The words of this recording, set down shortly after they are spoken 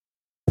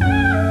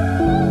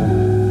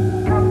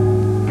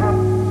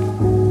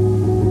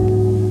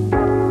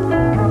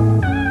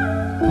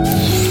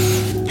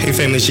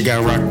It's your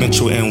guy Rock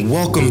Mitchell, and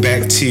welcome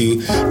back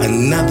to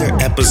another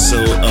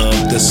episode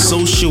of the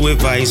Social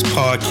Advice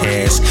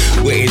Podcast,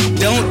 where it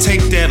don't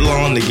take that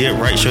long to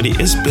get right, shorty.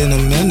 It's been a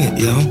minute,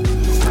 yo.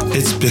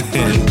 It's been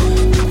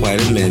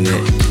quite a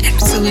minute.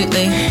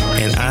 Absolutely.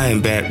 And I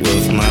am back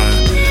with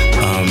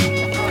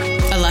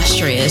my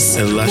illustrious,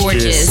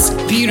 gorgeous,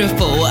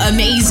 beautiful,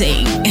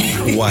 amazing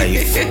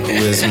wife, who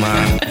is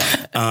my.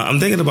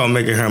 I'm thinking about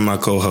making her my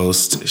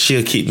co-host.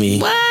 She'll keep me.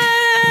 What?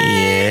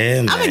 Yeah,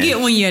 man. I'm gonna get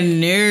on your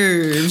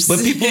nerves. But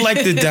people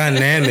like the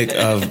dynamic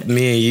of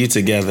me and you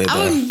together.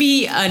 I would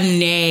be a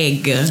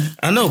nag.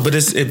 I know, but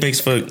it makes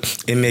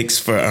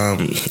for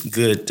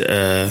good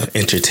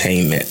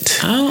entertainment.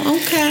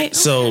 Oh, okay.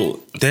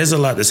 So there's a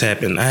lot that's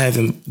happened.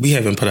 We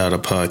haven't put out a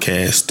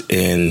podcast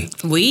in.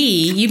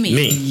 You mean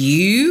me?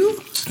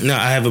 You? No,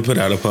 I haven't put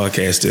out a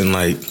podcast in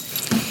like.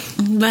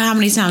 But how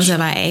many times have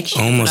I asked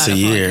you almost about a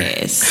year?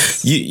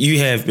 Podcast? You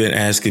have been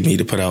asking me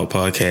to put out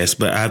podcasts,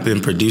 but I've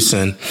been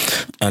producing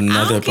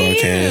another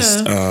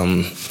podcast.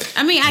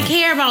 I mean, I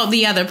care about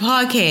the other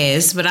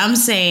podcasts, but I'm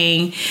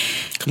saying,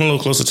 come a little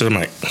closer to the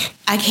mic.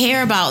 I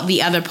care about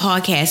the other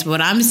podcasts, but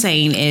what I'm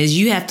saying is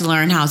you have to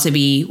learn how to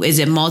be, is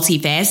it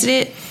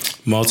multifaceted?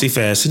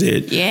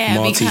 Multifaceted. Yeah,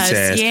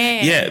 multitask.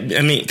 Yeah,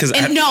 I mean, because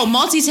no,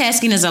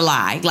 multitasking is a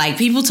lie. Like,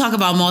 people talk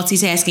about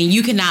multitasking.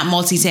 You cannot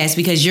multitask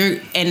because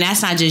and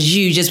that's not just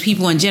you, just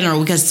people in general,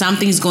 because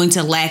something's going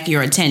to lack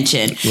your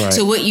attention. Right.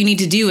 So what you need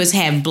to do is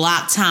have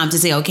block time to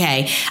say,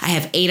 okay, I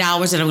have 8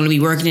 hours that I'm going to be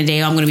working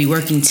today. I'm going to be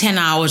working 10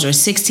 hours or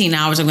 16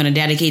 hours I'm going to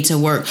dedicate to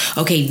work.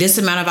 Okay, this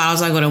amount of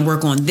hours I'm going to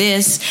work on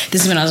this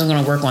amount of hours I'm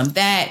going to work on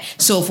that,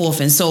 so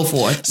forth and so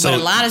forth. So, but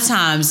a lot of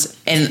times,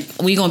 and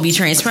we're going to be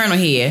transparent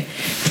here,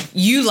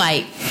 you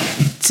like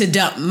to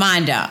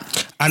mind dump.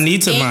 I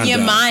need to mind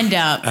dump. Mind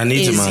dump. I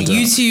need to mind dump.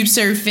 YouTube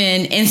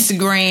surfing,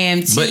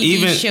 Instagram,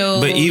 TV shows.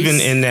 But even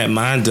in that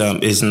mind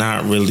dump, it's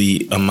not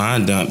really a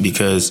mind dump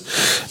because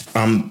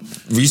I'm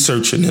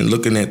researching and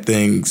looking at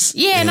things.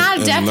 Yeah, and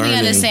I definitely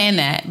understand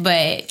that.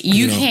 But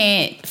you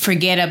can't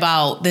forget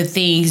about the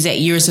things that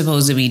you're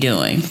supposed to be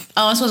doing.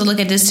 Oh, I'm supposed to look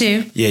at this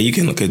too? Yeah, you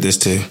can look at this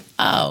too.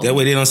 Oh. That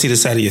way they don't see the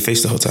side of your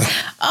face the whole time.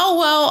 Oh,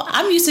 well,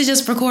 I'm used to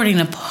just recording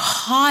a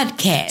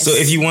podcast. So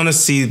if you want to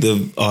see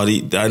the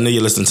audio, I know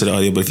you're listening to the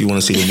audio, but if you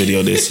want to see the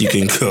video of this, you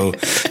can go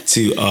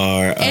to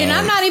our... and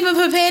I'm not even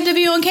prepared to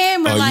be on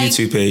camera. Our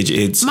YouTube page.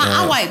 It's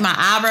I wiped my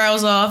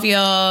eyebrows off,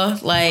 y'all.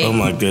 Like, oh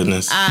my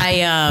goodness.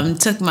 I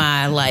took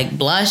my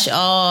blush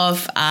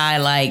off.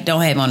 I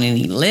don't have on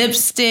any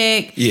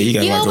lipstick. Yeah, you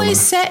got. You always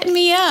setting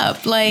me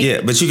up.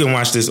 Yeah, but you can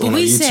watch this on our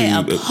YouTube.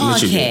 Said a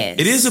podcast.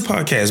 It is a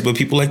podcast, but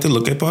people like to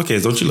look at podcasts.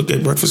 Don't you look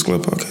at Breakfast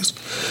Club podcast?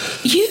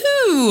 You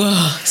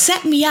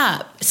set me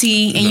up.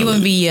 See, and you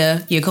gonna be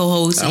your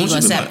co-host, and you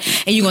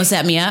gonna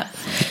set me up.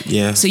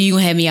 Yeah. So you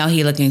gonna have me out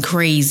here looking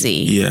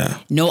crazy. Yeah.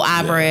 No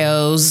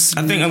eyebrows.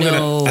 I think I'm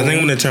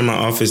gonna turn my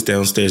office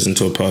downstairs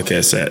into a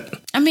podcast set.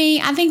 I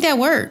mean, I think that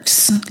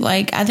works.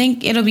 I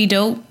think it'll be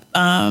dope.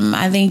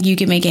 I think you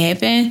can make it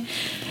happen.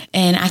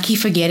 And I keep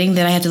forgetting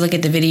that I have to look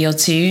at the video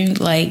too.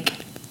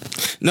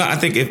 No, I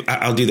think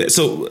I'll do that.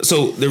 So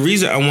the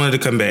reason I wanted to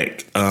come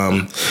back,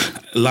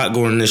 a lot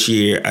going on this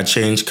year. I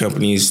changed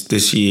companies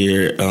this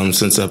year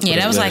since I put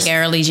that was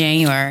early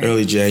January.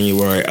 Early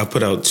January. I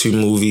put out 2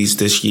 movies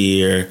this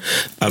year.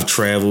 I've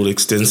traveled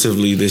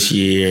extensively this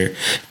year,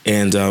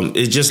 and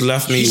it just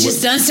left me. He's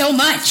just done so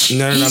much.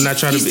 No, I'm not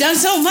trying to. He's done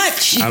so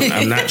much.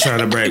 I'm not trying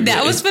to brag.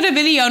 That was for the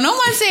video. No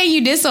one's saying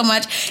you did so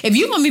much. If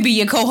you want me to be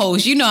your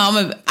co-host,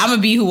 I'm gonna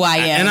be who I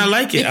am. And I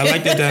like it. I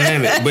like the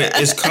dynamic, but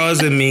it's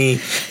causing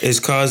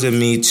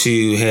me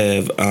to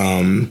have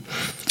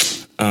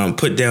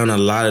put down a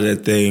lot of the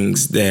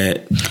things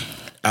that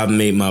I've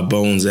made my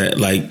bones at,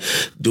 like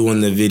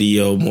doing the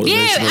video. Who's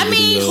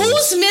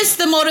missed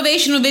the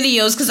motivational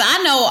videos? Because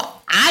I know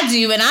I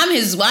do, and I'm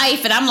his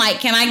wife, and I'm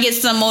like, can I get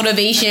some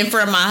motivation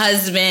from my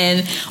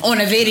husband on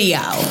a video?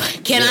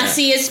 Can I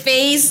see his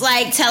face,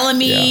 telling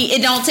me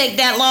it don't take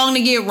that long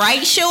to get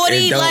right,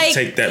 shorty? It don't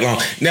take that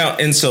long. Now,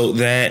 and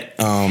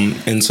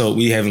so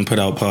we haven't put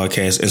out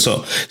podcasts, and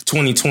so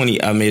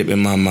 2020, I made up in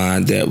my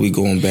mind that we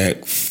going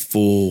back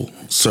full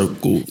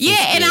circle.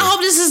 Yeah, and I hope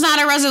this is not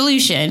a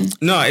resolution.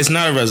 No, it's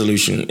not a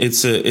resolution. It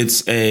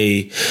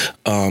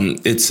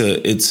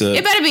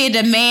better be a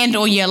demand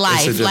on your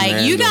life.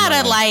 You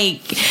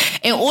gotta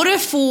in order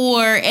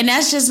for, and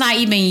that's just not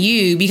even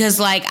you,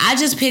 because I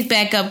just picked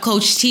back up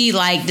Coach T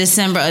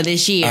December of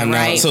this year, I know.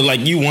 right? So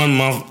you 1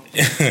 month.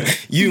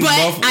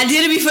 I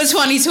did it before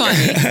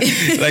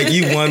 2020.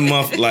 You 1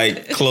 month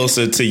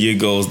closer to your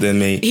goals than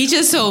me. He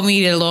just told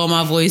me to lower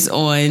my voice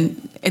on.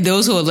 And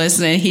those who are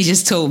listening, he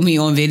just told me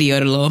on video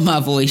to lower my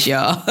voice,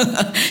 y'all.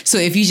 So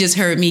if you just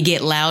heard me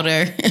get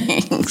louder,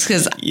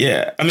 because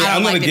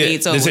I'm gonna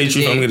get to say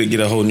truth. I'm gonna get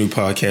a whole new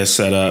podcast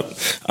set up.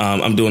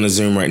 I'm doing a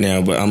Zoom right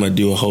now, but I'm gonna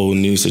do a whole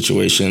new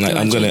situation.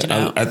 I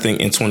think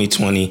in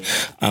 2020,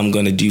 I'm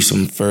gonna do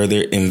some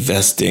further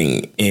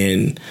investing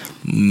in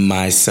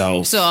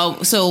myself.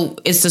 So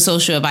it's the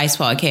Social Advice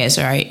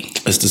Podcast, right?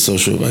 It's the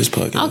Social Advice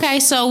Podcast. Okay,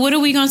 so what are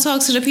we gonna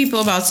talk to the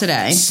people about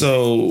today?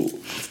 So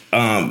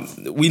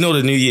we know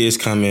the new year is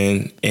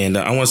coming, and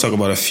I want to talk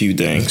about a few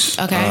things.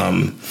 Okay.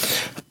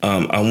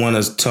 I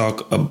want to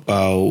talk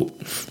about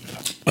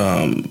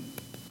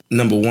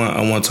number one.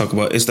 I want to talk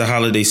about it's the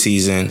holiday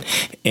season,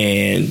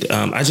 and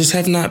I just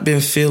have not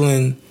been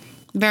feeling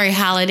very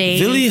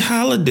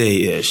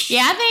holiday-ish.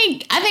 Yeah,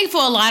 I think for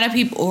a lot of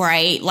people,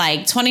 right,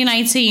 like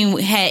 2019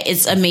 had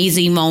its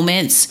amazing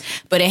moments,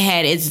 but it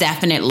had its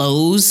definite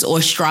lows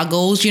or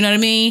struggles, you know what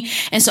I mean?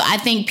 And so I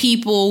think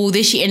people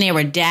this year, and there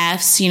were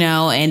deaths, you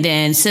know, and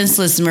then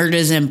senseless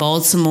murders in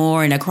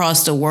Baltimore and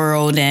across the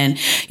world. And,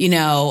 you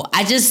know,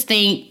 I just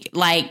think,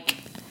 like,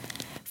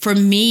 for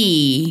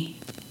me,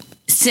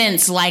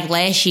 since like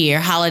last year,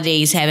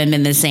 holidays haven't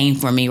been the same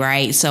for me,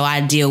 right? So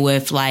I deal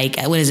with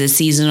like, what is it,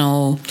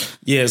 seasonal?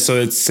 Yeah, so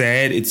it's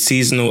sad. It's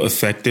seasonal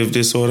affective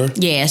disorder.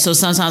 Yeah, so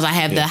sometimes I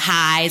have the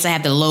highs, I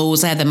have the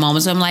lows, I have the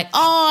moments where I'm like,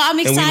 oh, I'm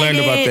excited. And we learned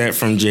about that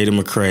from Jada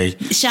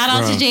McRae. Shout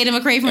out to Jada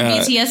McRae from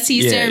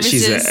BTST Services.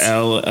 She's an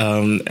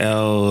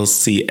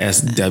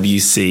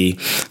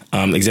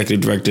LCSWC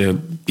executive director of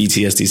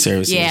BTST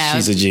Services. Yeah,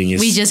 she's a genius.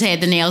 We just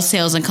had the nails,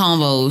 tails, and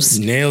combos.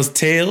 Nails,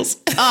 tails?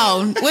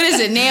 Oh, what is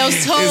it?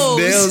 Nails, toes.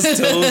 Nails,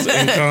 toes,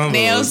 and combos.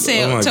 Nails,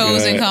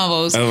 toes, and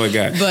combos. Oh my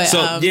God. But,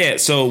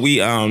 so we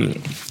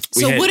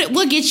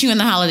what gets you in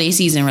the holiday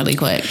season really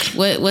quick?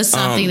 What's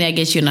something that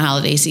gets you in the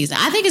holiday season?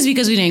 I think it's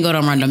because we didn't go to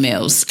Arundel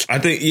Mills. I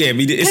think,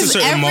 it's a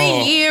certain mall.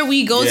 Every year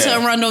we go to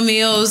Arundel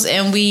Mills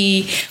and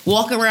we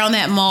walk around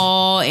that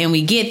mall and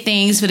we get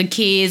things for the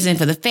kids and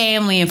for the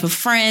family and for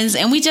friends.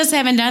 And we just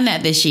haven't done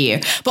that this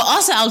year. But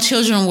also our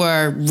children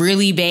were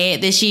really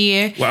bad this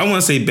year. Well, I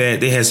want to say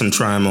bad. They had some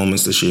trying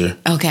moments this year.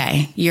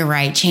 Okay, you're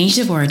right. Change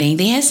the wording.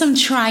 They had some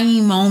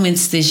trying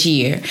moments this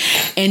year.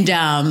 And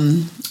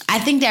I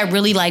think that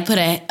really like put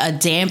a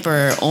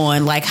damper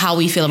on like how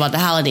we feel about the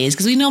holidays,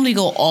 because we normally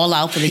go all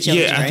out for the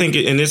children. Yeah, I think,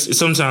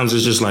 sometimes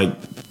it's just like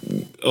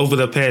over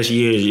the past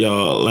years,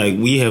 y'all, like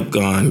we have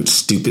gone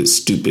stupid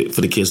for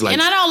the kids. Like,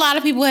 and I know a lot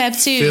of people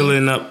have too.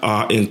 Filling up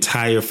our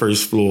entire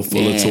first floor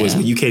full of toys.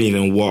 You can't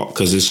even walk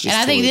because it's just.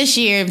 And I think this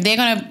year they're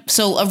gonna.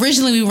 So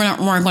originally we weren't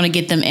going to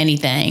get them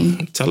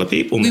anything. Tell the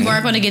people, man. We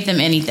weren't going to get them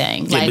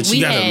anything. Yeah, like, but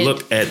you gotta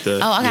look at the.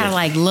 Oh, I gotta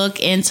like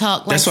look and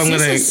talk. Like, that's why I'm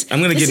gonna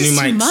get new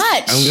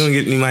mics. I'm gonna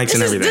get new mics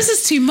and everything. This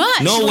is too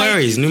much. No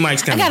worries, new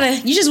mics coming.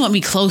 You just want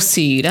me close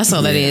to you. That's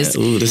all that is.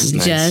 Ooh, this is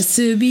nice. Just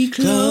to be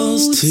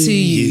close to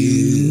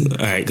you.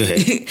 All right, go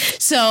ahead.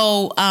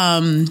 So,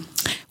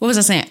 what was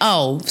I saying?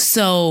 Oh,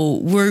 so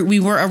we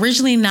were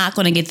originally not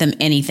going to get them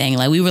anything.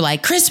 Like, we were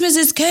like, Christmas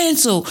is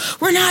canceled.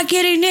 We're not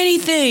getting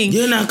anything.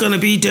 You're not going to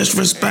be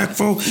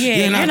disrespectful. Yeah,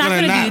 you're not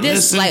going to do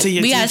this. Like,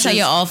 we got to tell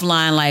you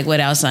offline, like, what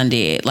our son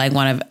did. Like,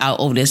 one of our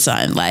oldest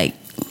son, like,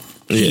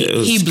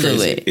 he blew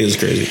crazy. it. It was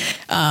crazy.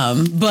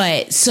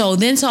 But so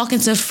then talking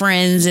to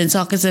friends and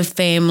talking to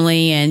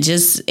family and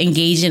just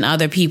engaging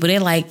other people,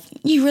 they're like,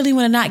 you really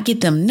want to not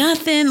get them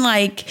nothing?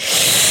 Like,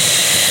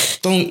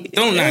 Don't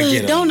not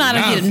get them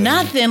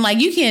nothing. Like,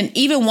 you can,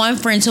 even one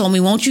friend told me,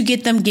 won't you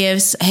get them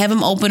gifts, have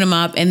them open them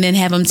up, and then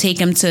have them take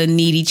them to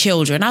needy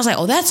children. I was like,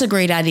 oh, that's a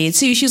great idea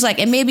too. She was like,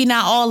 and maybe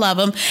not all of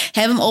them,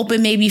 have them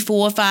open maybe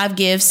 4 or 5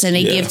 gifts and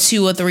they give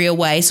 2 or 3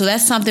 away. So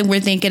that's something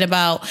we're thinking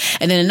about.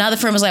 And then another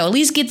friend was like, well, at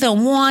least get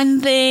them one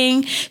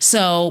thing.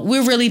 So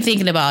we're really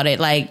thinking about it.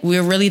 Like,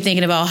 we're really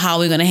thinking about how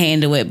we're going to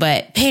handle it.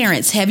 But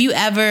parents, have you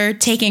ever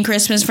taken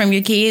Christmas from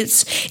your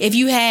kids? If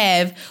you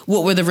have,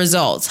 what were the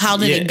results? How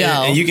did it go?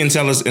 And you can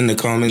tell us in the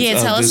comments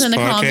tell of us this in the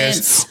podcast,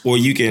 comments. or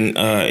you can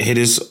hit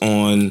us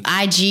on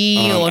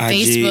IG or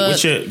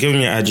Facebook. Give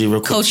me your IG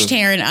real quick. Coach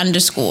Taryn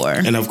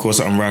 _. And of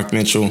course, I'm Rock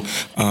Mitchell.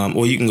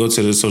 Or you can go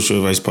to the Social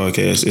Advice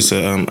Podcast. It's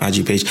a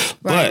IG page.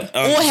 Right. But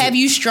or have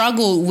you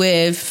struggled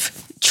with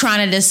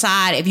trying to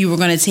decide if you were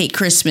going to take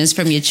Christmas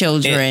from your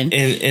children?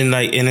 And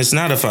it's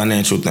not a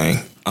financial thing.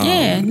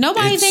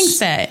 Nobody thinks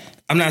that.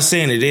 I'm not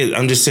saying it is.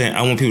 I'm just saying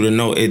I want people to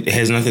know it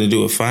has nothing to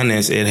do with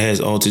finance. It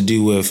has all to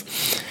do with,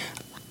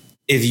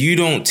 if you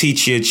don't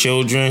teach your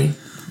children,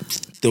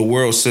 the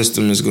world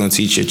system is going to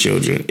teach your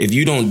children. If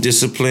you don't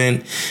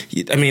discipline,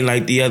 I mean,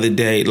 like the other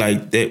day,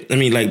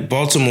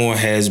 Baltimore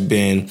has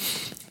been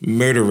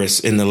murderous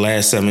in the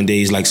last 7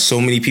 days. Like, so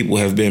many people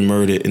have been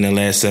murdered in the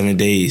last 7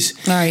 days.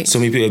 Right. So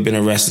many people have been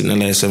arrested in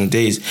the last 7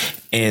 days.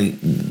 And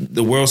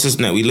the world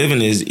system that we live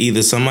in is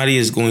either somebody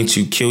is going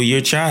to kill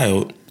your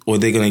child, or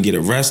they're going to get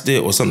arrested,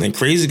 or something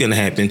crazy is going to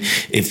happen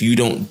if you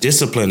don't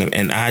discipline them.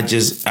 And I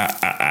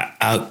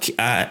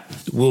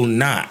will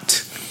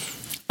not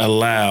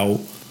allow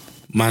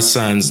my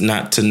sons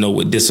not to know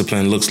what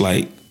discipline looks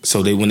like.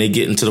 So when they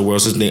get into the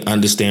world system, they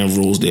understand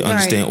rules, they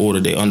understand order,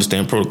 they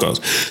understand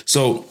protocols.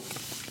 So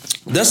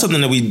that's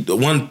something that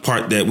one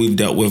part that we've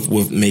dealt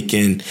with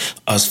making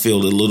us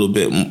feel a little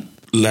bit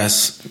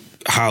less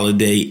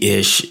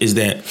holiday-ish, is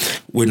that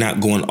we're not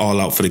going all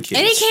out for the kids.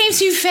 And it came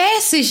too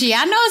fast this year.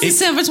 I know it's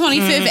December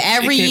 25th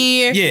every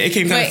year. Yeah, it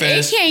came kind of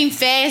fast. It came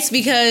fast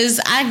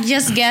because I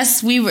just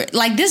guess we were,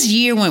 like, this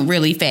year went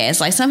really fast.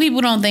 Like, some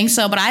people don't think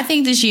so, but I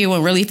think this year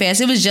went really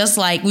fast. It was just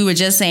like we were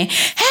just saying,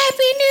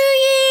 Happy New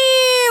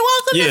Year!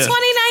 Welcome to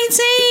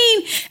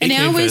 2019! And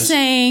now we're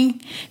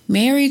saying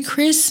Merry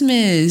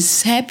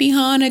Christmas, Happy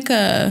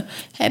Hanukkah,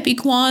 Happy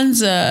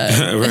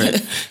Kwanzaa.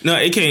 Right. No,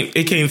 it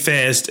came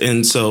fast,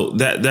 and so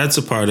that's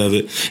a part of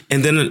it.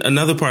 And then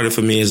another part of it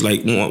for me is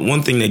like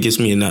one thing that gets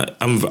me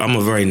I'm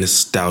a very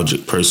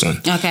nostalgic person.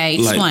 Okay,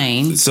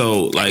 explain. Like,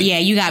 so like, yeah,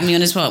 you got me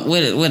on this spot.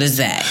 What is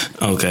that?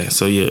 Okay,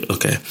 so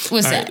okay.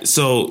 What's that? Right,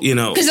 so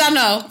because I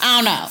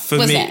don't know.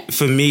 What's that?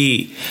 For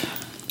me,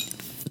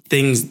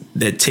 things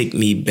that take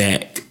me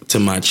back to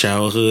my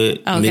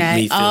childhood make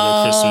me feel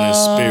the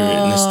Christmas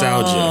spirit,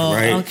 nostalgia,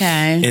 right?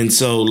 Okay. And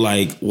so,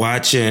 like,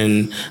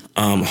 watching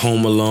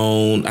Home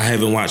Alone, I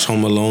haven't watched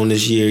Home Alone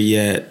this year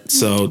yet.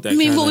 So what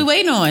we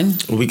waiting on?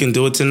 We can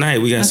do it tonight.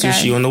 We got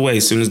sushi on the way.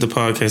 As soon as the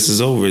podcast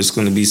is over, it's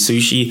going to be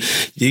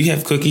sushi. Do you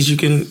have cookies you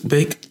can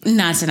bake?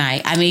 Not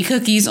tonight. I made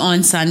cookies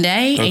on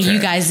Sunday, and you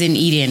guys didn't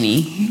eat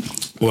any.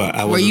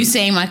 Well, were you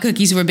saying my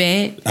cookies were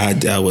bad?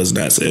 I was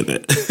not saying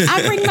that.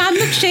 I bring my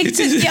milkshake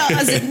to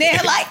yours, and they're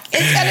like,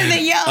 it's better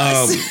than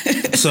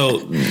yours.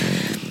 So,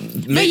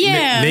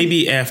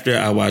 maybe after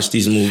I watch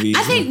these movies,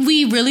 I think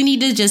we really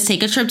need to just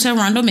take a trip to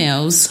Arundel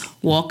Mills,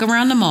 walk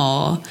around the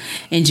mall,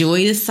 enjoy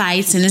the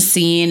sights and the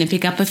scene, and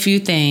pick up a few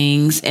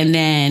things, and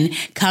then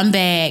come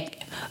back.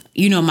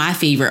 You know, my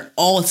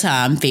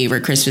all-time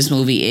favorite Christmas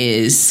movie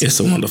is It's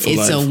a Wonderful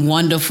Life. It's a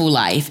Wonderful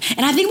Life.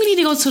 And I think we need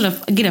to go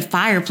to get a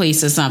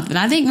fireplace or something.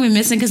 I think we're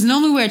missing, because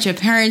normally we're at your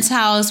parents'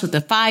 house with the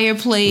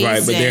fireplace.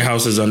 Right, but their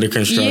house is under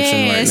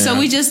construction right now. So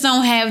we just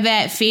don't have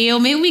that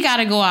feel. Maybe we got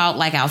to go out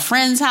like our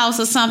friend's house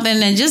or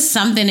something, and just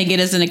something to get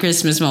us in the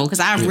Christmas mode.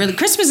 Because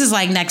Christmas is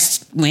like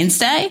next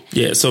Wednesday.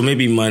 Yeah, so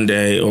maybe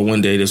Monday or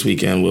one day this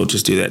weekend we'll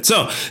just do that.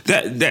 So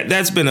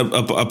that's been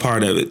a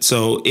part of it.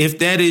 So if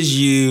that is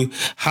you,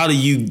 how do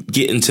you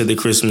get into the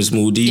Christmas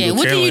mood? What do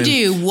you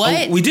do?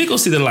 What? We did go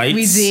see the lights.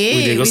 We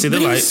did go see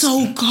the lights. It's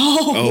so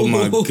cold. Oh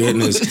my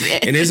goodness!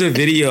 And there's a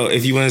video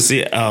if you want to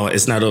see it. Oh,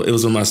 it's not. It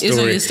was on my story. It's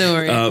on your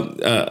story.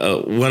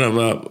 One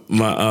of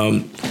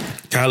my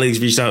colleagues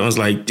reached out and was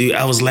like, dude,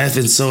 I was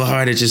laughing so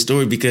hard at your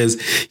story because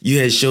you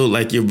had showed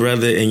like your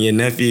brother and your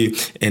nephew,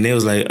 and they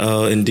was like,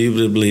 oh,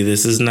 indubitably,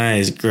 this is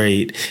nice,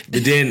 great.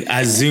 But then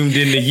I zoomed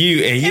into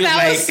you, and you were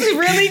like, was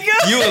really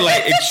good. You were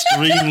like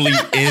extremely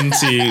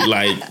into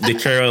like the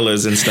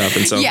carolers and stuff,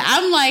 and so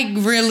I'm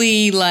like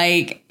really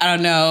like, I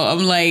don't know,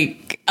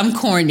 I'm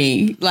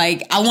corny.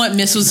 Like, I want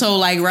mistletoe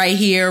like right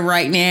here,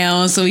 right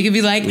now, so we could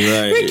be like,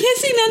 we're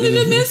kissing under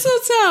the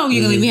mistletoe.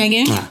 You gonna leave me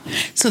hanging?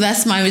 So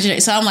that's my vision.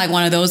 So I'm like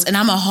one of those, and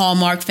I'm a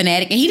Hallmark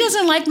fanatic, and he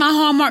doesn't like my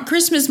Hallmark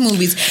Christmas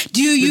movies.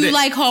 Do you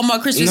like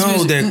Hallmark Christmas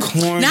movies? No, they're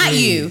corny. Not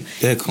you.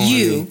 They're corny.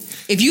 You.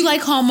 If you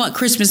like Hallmark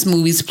Christmas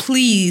movies,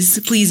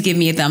 please give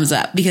me a thumbs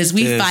up, because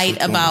we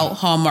fight about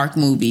Hallmark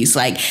movies.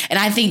 Like, and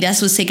I think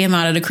that's what's taking him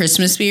out of the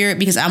Christmas spirit,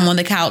 because I'm on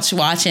the couch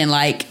watching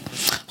like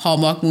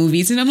Hallmark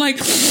movies, and I'm like,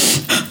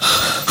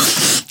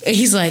 and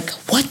he's like,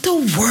 what the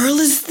world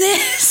is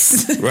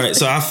this? Right.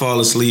 So I fall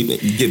asleep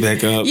and get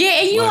back up.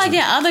 Yeah, and you like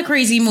that other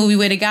crazy movie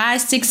where the guy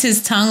sticks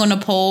his tongue on a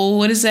pole.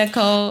 What is that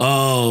called?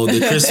 Oh,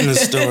 The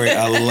Christmas Story.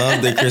 I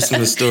love The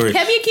Christmas Story.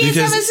 Have your kids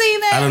ever seen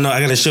that? I don't know. I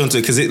got to show them to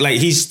it, because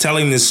he's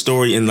telling this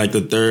story in like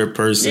the third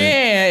person.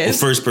 Yeah. Or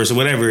first person,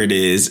 whatever it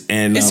is.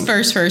 And it's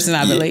first person,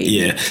 I believe.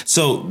 Yeah.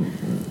 So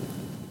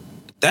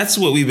that's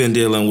what we've been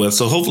dealing with.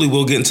 So hopefully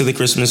we'll get into the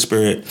Christmas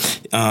spirit.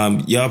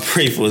 Y'all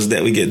pray for us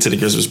that we get into the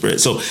Christmas spirit.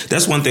 So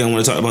that's one thing I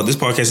want to talk about. This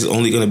podcast is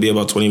only going to be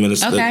about 20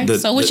 minutes. Okay.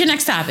 So what's your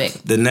next topic?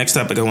 The next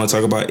topic I want to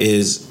talk about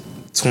is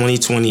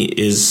 2020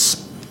 is,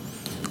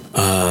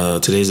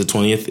 today's the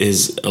 20th,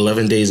 is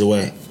 11 days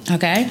away.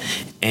 Okay.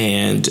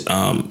 And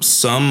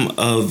some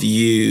of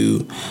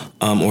you,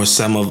 or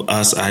some of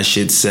us, I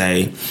should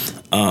say,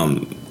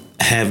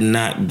 have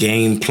not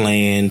game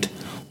planned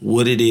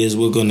what it is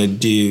we're going to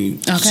do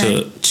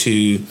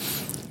to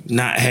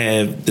not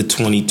have the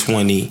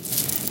 2020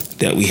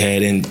 that we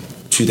had in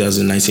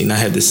 2019, not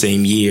have the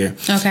same year.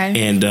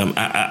 Okay. And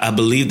I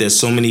believe that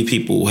so many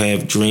people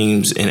have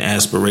dreams and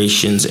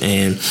aspirations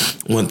and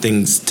want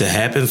things to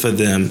happen for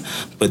them,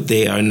 but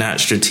they are not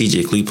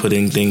strategically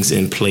putting things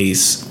in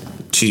place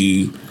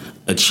to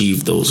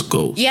achieve those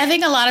goals. Yeah, I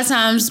think a lot of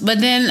times, but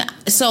then,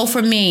 so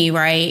for me,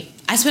 right,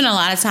 I spend a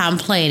lot of time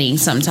planning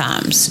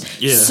sometimes.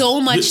 Yeah. So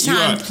much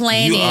time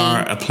planning. You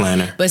are a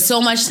planner. But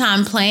so much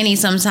time planning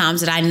sometimes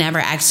that I never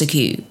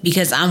execute,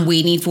 because I'm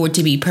waiting for it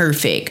to be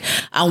perfect.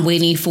 I'm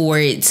waiting for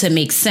it to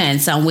make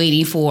sense. I'm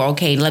waiting for,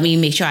 okay, let me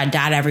make sure I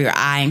dot every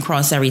I and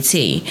cross every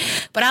T.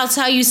 But I'll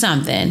tell you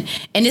something,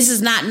 and this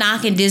is not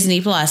knocking Disney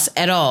Plus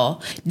at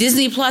all.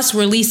 Disney Plus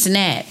released an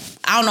app.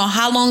 I don't know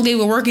how long they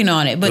were working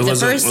on it, but the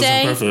first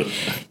day,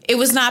 it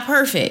was not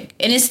perfect.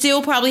 And it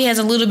still probably has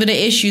a little bit of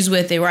issues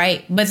with it,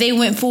 right? But they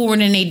went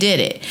forward and they did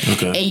it.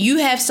 Okay. And you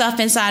have stuff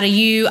inside of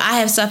you. I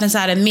have stuff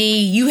inside of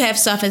me. You have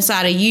stuff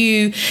inside of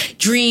you.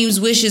 Dreams,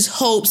 wishes,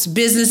 hopes,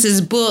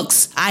 businesses,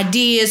 books,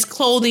 ideas,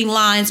 clothing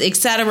lines,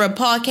 etc.,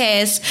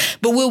 podcasts.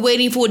 But we're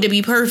waiting for it to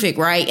be perfect,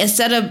 right?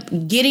 Instead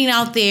of getting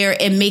out there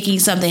and making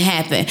something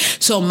happen.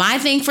 So my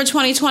thing for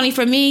 2020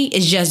 for me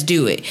is just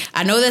do it.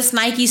 I know that's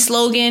Nike's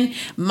slogan.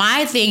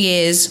 My thing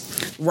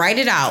is write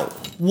it out.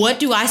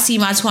 what do I see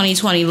my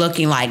 2020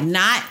 looking like?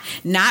 Not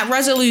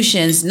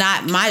resolutions,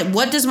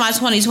 what does my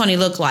 2020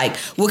 look like?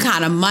 What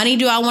kind of money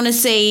do I want to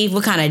save?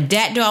 What kind of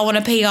debt do I want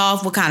to pay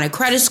off? What kind of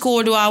credit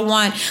score do I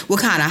want?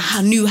 What kind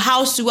of new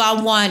house do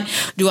I want?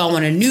 Do I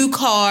want a new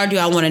car? Do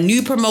I want a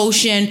new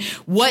promotion?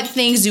 What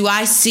things do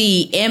I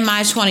see in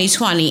my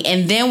 2020?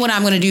 And then what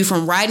I'm going to do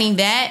from writing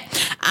that,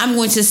 I'm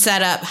going to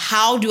set up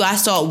how do I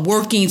start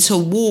working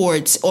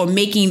towards or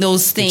making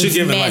those things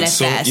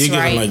manifest. You're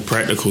giving like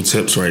practical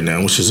tips right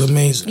now, which is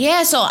amazing.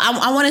 Yeah, so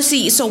I want to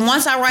see. So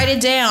once I write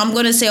it down, I'm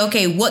going to say,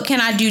 okay, what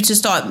can I do to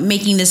start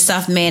making this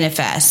stuff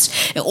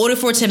manifest? In order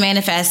for it to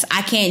manifest,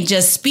 I can't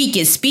just speak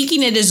it.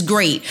 Speaking it is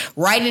great.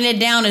 Writing it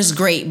down is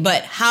great.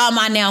 But how am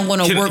I now going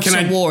to work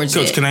towards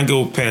it? Can I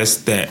go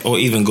past that or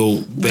even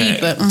go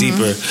back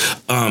deeper?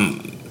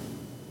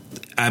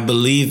 I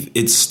believe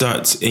it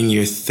starts in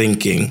your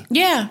thinking.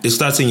 Yeah. It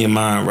starts in your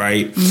mind,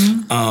 right?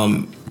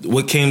 Mm-hmm.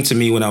 What came to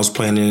me when I was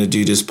planning to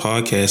do this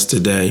podcast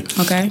today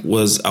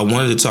was I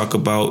wanted to talk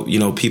about,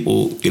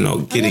 people,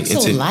 getting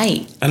into... so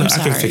light. I know, I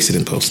can fix it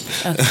in post.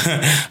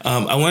 Okay.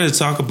 I wanted to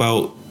talk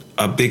about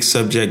a big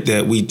subject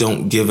that we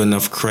don't give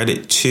enough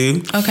credit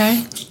to.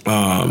 Okay.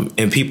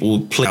 And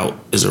people play out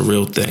is a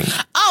real thing.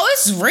 Oh,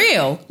 it's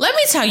real. Let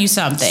me tell you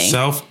something.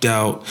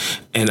 Self-doubt,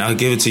 and I'll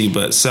give it to you,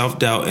 but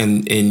self-doubt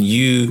and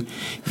you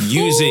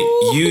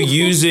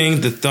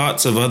using the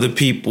thoughts of other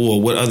people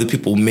or what other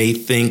people may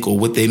think or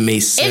what they may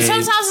say. And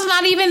sometimes it's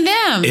not even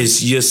them.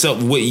 It's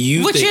yourself. What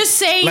you're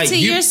saying to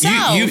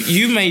yourself.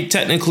 You may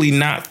technically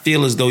not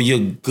feel as though you're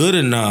good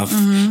enough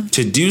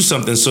to do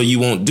something, so you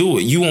won't do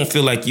it. You won't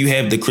feel like you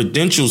have the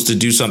credentials to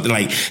do something.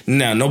 Like,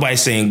 now,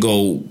 nobody's saying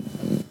go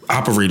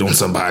operate on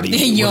somebody.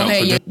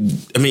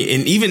 I mean,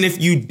 and even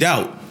if you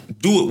doubt,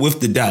 do it with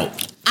the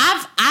doubt.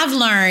 I've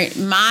learned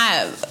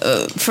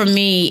for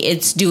me,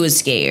 it's do it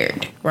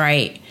scared,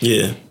 right?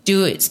 Yeah.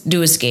 Do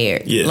it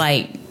scared. Yeah.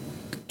 Like,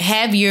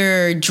 have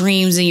your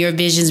dreams and your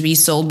visions be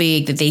so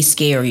big that they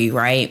scare you,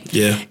 right?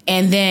 Yeah.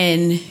 And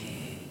then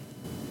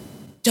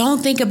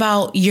don't think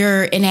about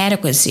your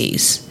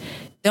inadequacies.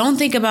 Don't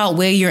think about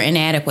where you're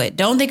inadequate.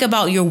 Don't think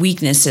about your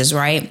weaknesses,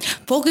 right?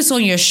 Focus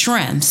on your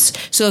strengths.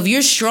 So if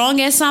you're strong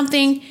at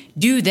something,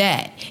 do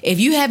that.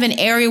 If you have an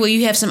area where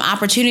you have some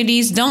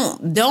opportunities,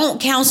 don't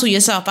counsel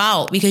yourself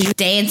out because you're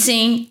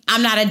dancing.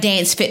 I'm not a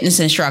dance fitness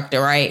instructor,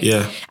 right?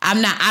 Yeah. I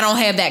don't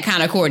have that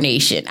kind of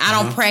coordination.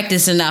 I don't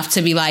practice enough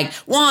to be like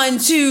 1,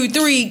 2,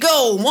 3,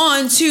 go.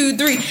 1, 2,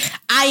 3.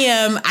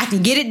 I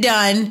can get it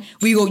done.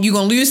 You're going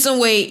to lose some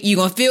weight. You're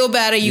going to feel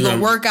better. You're going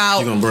to work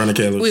out. You're going to burn the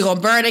calories. We're going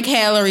to burn the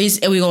calories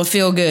and we're going to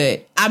feel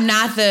good. I'm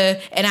not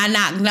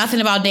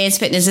nothing about dance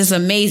fitness. It's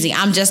amazing.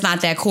 I'm just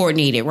not that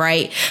coordinated,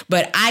 right?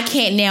 But I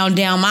can't now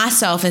down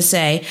myself and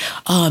say,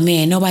 oh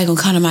man, nobody going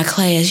to come to my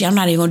class. I'm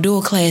not even going to do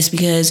a class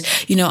because,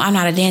 I'm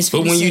not a dance fitness instructor.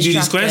 But when you do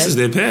these classes,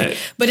 they're packed.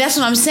 But that's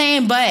what I'm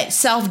saying. But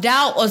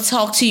self-doubt will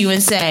talk to you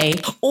and say,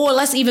 or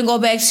let's even go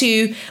back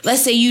to,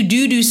 let's say you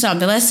do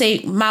something. Let's say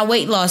my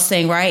weight loss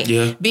thing, right?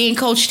 Yeah. Being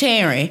Coach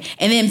Taryn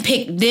and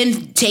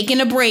then taking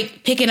a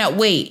break, picking up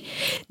weight.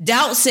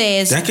 Doubt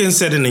says... That can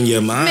set it in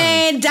your mind.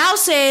 Man, doubt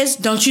says,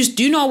 don't you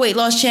do no weight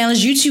loss challenge.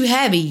 You too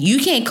heavy. You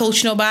can't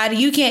coach nobody.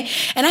 You can't.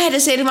 And I had to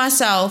say to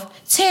myself,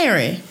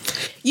 Taryn,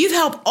 you've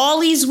helped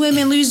all these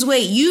women lose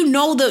weight. You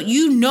know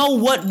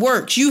what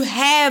works. You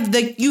have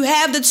the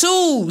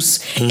tools.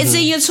 Mm-hmm. It's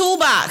in your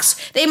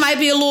toolbox. They might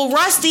be a little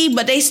rusty,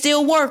 but they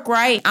still work,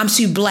 right? I'm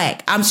too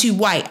black. I'm too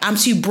white. I'm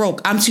too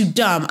broke. I'm too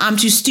dumb. I'm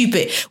too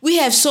stupid. We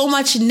have so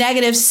much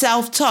negative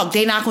self-talk.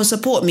 They're not going to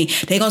support me.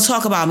 They're going to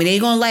talk about me.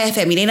 They're going to laugh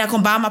at me. They're not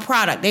going to buy my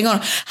product. How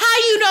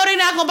you know they're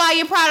not going to buy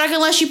your product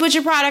unless you put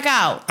your product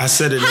out? I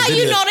said it. How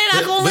you know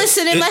they're not going to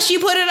listen unless you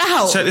put it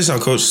out? Check this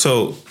out, Coach.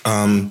 So,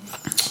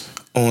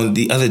 on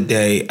the other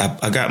day,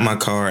 I got in my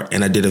car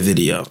and I did a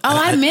video. Oh,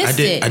 I missed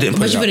it. I didn't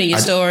put it out. But you put it in your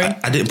story?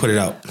 I didn't put it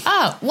out.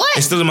 Oh, what?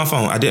 It's still in my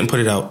phone. I didn't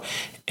put it out.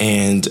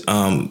 And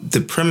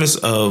the premise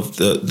of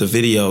the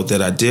video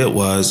that I did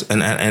was,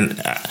 and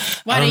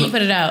why didn't you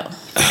put it out?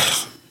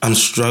 I'm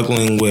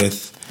struggling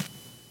with.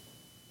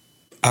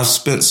 I've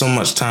spent so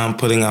much time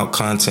putting out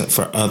content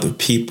for other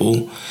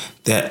people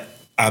that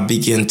I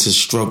begin to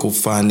struggle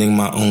finding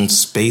my own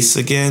space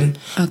again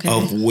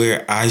of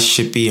where I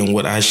should be and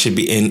what I should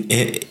be. And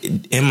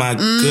am I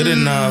good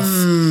enough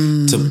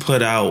to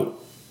put out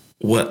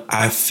what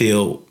I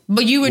feel?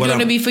 But you were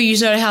doing it before you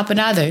started helping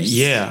others.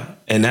 Yeah.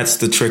 And that's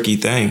the tricky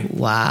thing.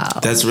 Wow.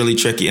 That's really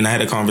tricky. And I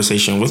had a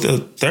conversation with a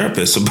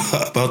therapist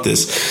about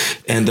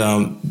this. And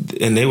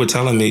they were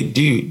telling me,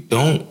 dude,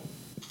 don't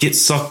get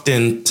sucked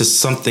into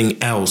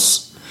something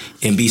else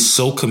and be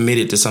so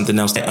committed to something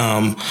else.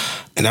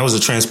 And that was a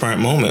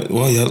transparent moment.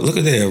 Well, yeah, look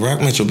at that. Rock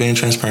Mitchell being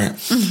transparent.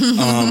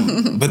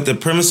 But the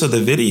premise of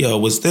the video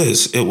was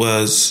this. It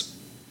was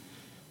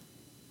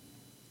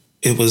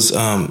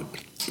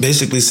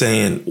basically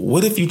saying,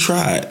 what if you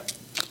tried?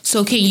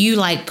 So can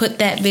you put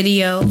that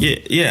video?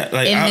 Yeah,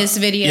 this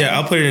video. Yeah,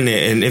 I'll put it in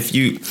there. And if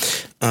you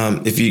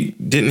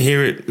didn't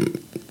hear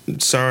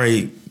it,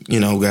 sorry,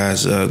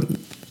 guys.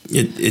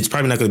 it's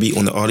probably not going to be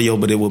on the audio,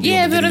 but it will be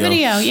on the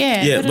video.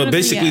 Yeah, but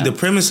basically the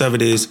premise of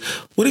it is,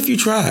 what if you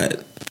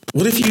tried?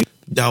 What if you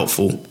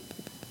doubtful?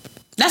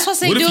 That's what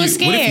they do it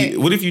scared.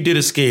 What if you did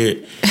it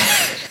scared?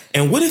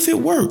 And what if it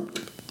worked?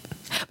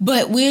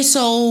 But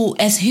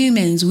as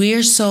humans,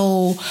 we're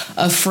so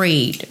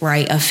afraid,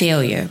 right, of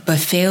failure. But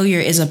failure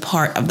is a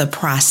part of the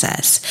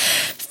process.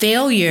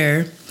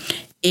 Failure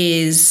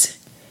is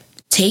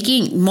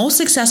most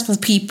successful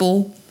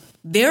people,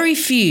 very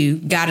few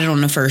got it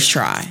on the first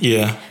try.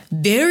 Yeah.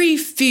 Very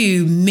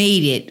few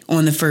made it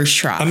on the first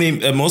try. I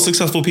mean, most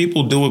successful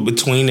people do it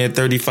between their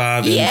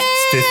 35 and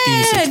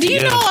 50, 60. Do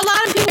you know a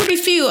lot of people,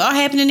 few are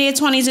happening in their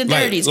 20s and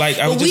 30s.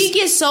 But we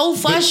get so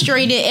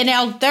frustrated in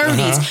our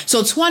 30s.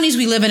 So 20s,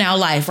 we live in our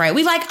life, right?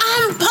 We like,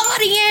 I'm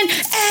partying.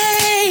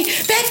 Hey,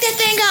 back that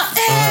thing up.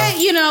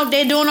 Hey, you know,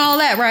 they're doing all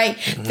that, right?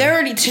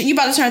 30, you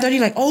about to turn 30,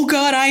 you're like, oh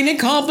God, I ain't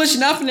accomplished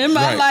nothing in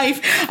my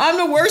life. I'm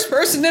the worst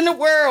person in the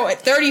world.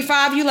 At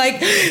 35, you like,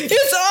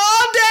 it's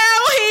all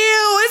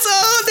downhill. It's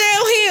all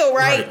downhill,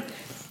 right?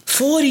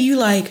 40, you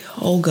like,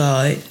 oh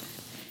God.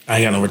 I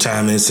ain't got no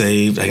retirement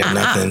saved. I got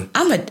nothing.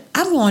 I'm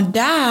gonna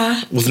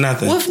die with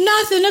nothing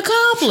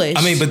accomplished.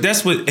 I mean, but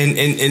that's what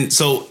and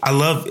so I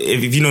love.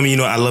 If you know me, you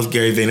know I love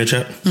Gary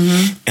Vaynerchuk,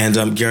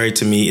 and Gary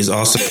to me is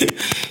awesome.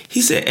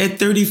 He said at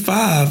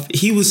 35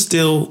 he was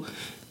still,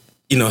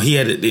 you know, he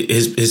had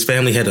his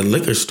family had a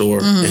liquor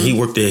store and he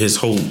worked there his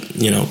whole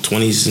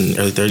 20s and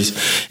early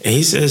 30s, and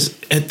he says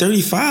at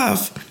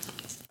 35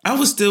 I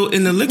was still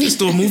in the liquor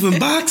store moving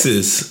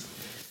boxes.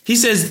 He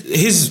says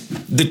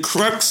the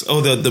crux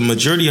or the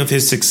majority of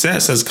his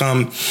success has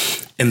come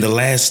in the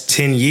last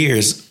 10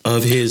 years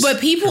of his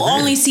But people career.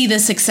 only see the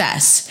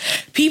success.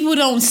 People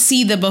don't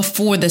see the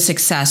before the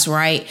success,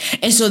 right?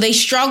 And so they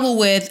struggle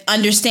with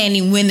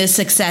understanding when the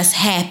success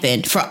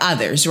happened for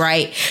others,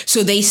 right?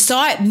 So they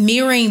start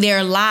mirroring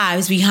their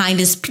lives behind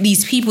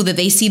these people that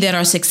they see that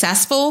are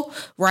successful,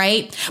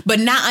 right?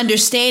 But not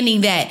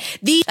understanding that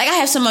I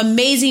have some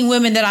amazing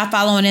women that I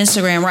follow on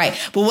Instagram, right?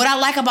 But what I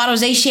like about them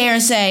is they share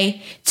and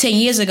say, 10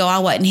 years ago, I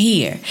wasn't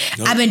here.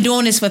 Nope. I've been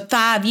doing this for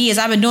 5 years.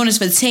 I've been doing this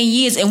for 10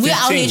 years. And we're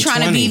out here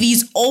trying 20. To be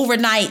these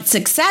overnight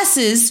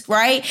successes,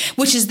 right?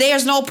 Which is,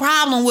 there's no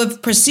problem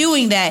with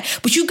pursuing that,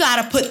 but you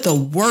got to put the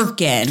work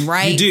in,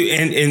 right? You do.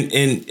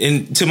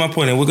 And to my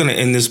point, and we're going to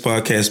end this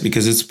podcast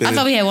because it's been... I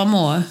thought we had one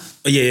more.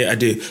 Yeah, I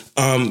do.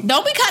 Don't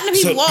be cutting the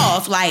people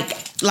off. Like.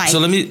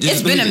 So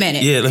it's been a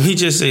minute. Yeah, let me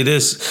just say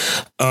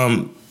this.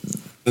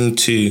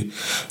 To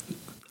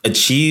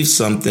achieve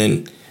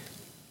something,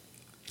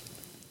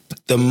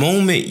 the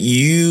moment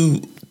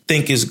you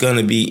think it's going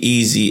to be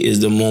easy is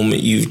the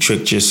moment you've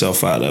tricked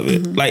yourself out of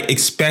it. Like,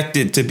 expect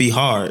it to be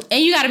hard.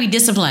 And you got to be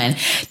disciplined.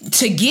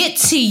 To get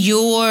to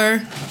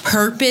your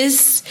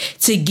purpose,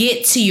 to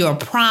get to your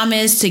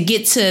promise, to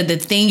get to the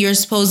thing you're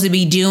supposed to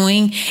be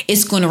doing,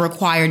 it's going to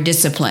require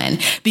discipline.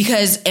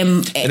 Because...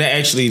 And that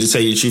actually, to tell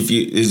you the truth,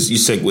 you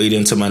segued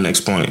into my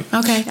next point.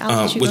 Okay.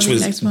 Which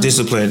was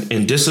discipline.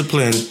 And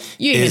discipline...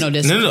 You ain't no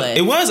discipline. No,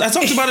 it was. I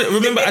talked about it.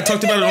 Remember, I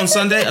talked about it on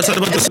Sunday. I talked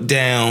about this.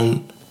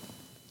 Down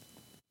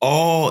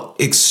all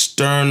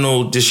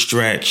external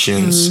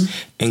distractions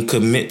and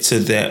commit to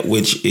that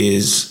which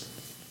is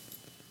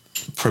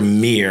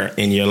premier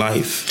in your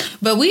life.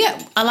 But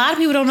a lot of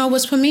people don't know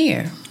what's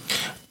premier.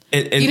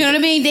 And you know what I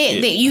mean?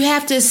 You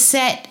have to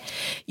set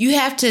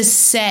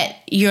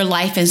your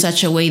life in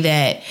such a way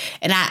that,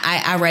 and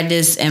I read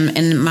this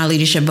in my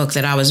leadership book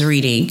that I was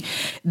reading,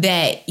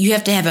 that you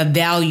have to have a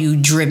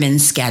value-driven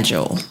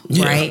schedule,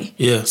 right?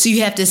 Yeah. So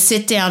you have to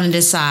sit down and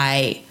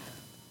decide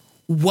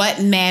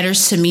what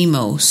matters to me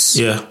most.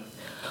 Yeah.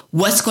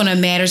 What's going to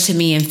matter to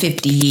me in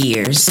 50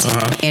 years?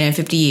 And in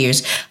 50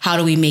 years, how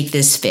do we make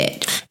this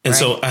fit? And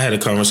so I had a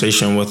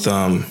conversation with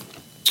a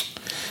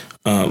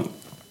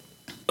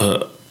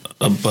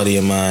buddy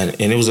of mine,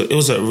 and it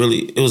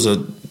was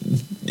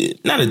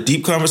not a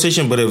deep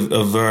conversation, but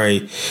a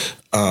very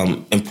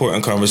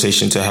important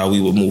conversation to how we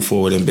would move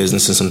forward in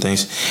business and some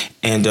things.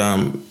 And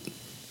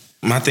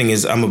my thing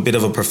is, I'm a bit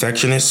of a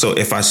perfectionist, so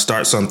if I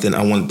start something,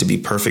 I want it to be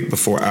perfect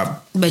before I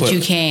you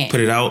can't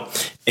put it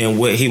out. And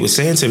what he was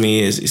saying to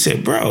me is, he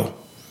said, bro,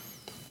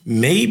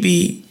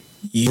 maybe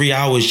 3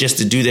 hours just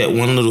to do that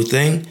one little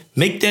thing,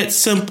 make that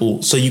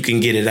simple so you can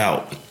get it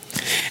out.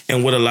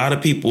 And what a lot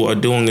of people are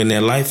doing in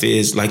their life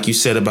is, like you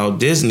said about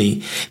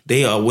Disney,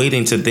 they are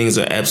waiting till things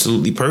are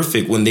absolutely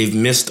perfect when they've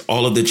missed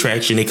all of the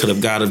traction they could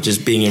have got of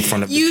just being in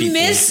front of the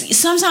people.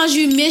 Sometimes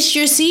you miss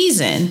your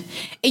season,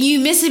 and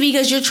you miss it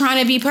because you're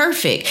trying to be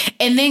perfect.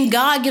 And then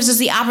God gives us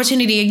the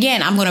opportunity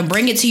again. I'm going to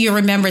bring it to your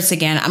remembrance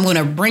again. I'm going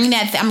to bring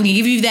that. I'm going to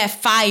give you that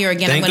fire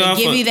again. I'm going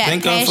to give you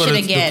that passion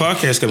again. The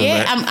podcast coming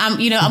back.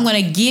 I'm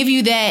going to give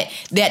you that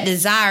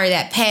desire,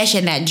 that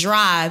passion, that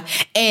drive.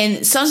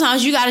 And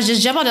sometimes you got to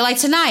just jump out there like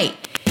tonight.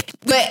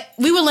 But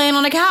we were laying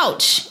on the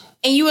couch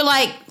and you were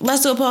like,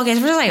 let's do a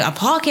podcast. We're like, a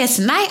podcast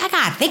tonight? I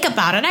got to think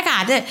about it. I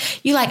got that.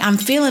 You're like, I'm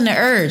feeling the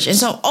urge. And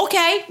so,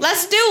 okay,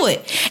 let's do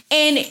it.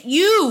 And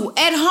you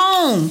at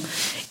home,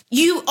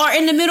 you are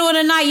in the middle of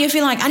the night, you're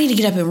feeling like, I need to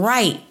get up and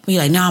write. But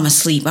you're like, no, I'm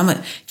asleep. I'm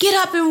gonna get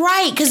up and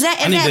write. Because that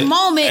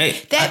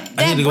moment, that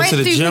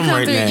breakthrough can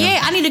come through.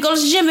 Yeah, I need to go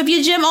to the gym. If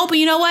your gym open,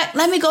 you know what?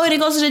 Let me go ahead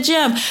and go to the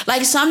gym.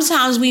 Like,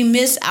 sometimes we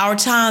miss our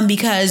time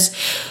because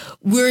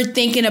we're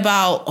thinking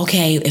about,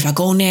 okay, if I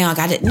go now, I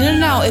got it.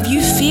 No. If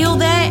you feel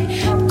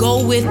that,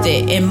 go with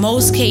it. In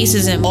most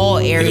cases, in all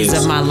areas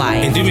of my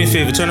life. And do me a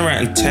favor, turn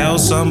around and tell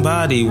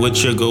somebody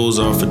what your goals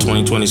are for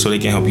 2020 so they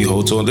can help you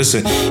hold to it.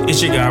 Listen,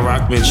 it's your guy,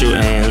 Rock Mitchell,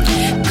 and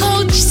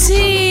Coach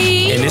T.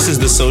 And this is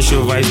the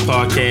Social Advice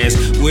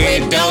Podcast,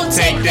 where it don't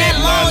take that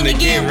long to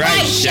get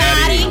right,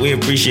 shawty. We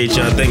appreciate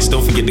y'all. Thanks.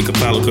 Don't forget to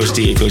follow Coach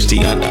T at Coach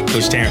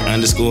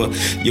Tarrant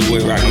 _ your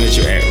boy Rock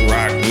Mitchell at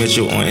Rock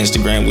Mitchell on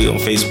Instagram. We on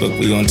Facebook.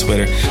 We on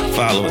Twitter.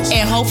 Follow us.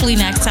 And hopefully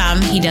next time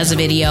he does a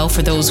video,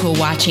 for those who are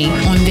watching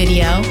on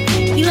video,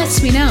 he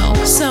lets me know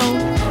so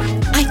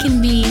I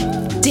can be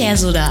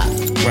dazzled up.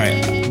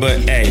 Right.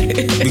 But hey,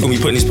 we're going to be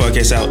putting these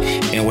podcasts out,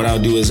 and what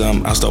I'll do is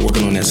I'll start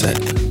working on that set.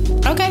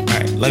 Okay. All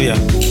right. Love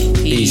y'all.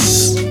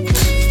 Peace.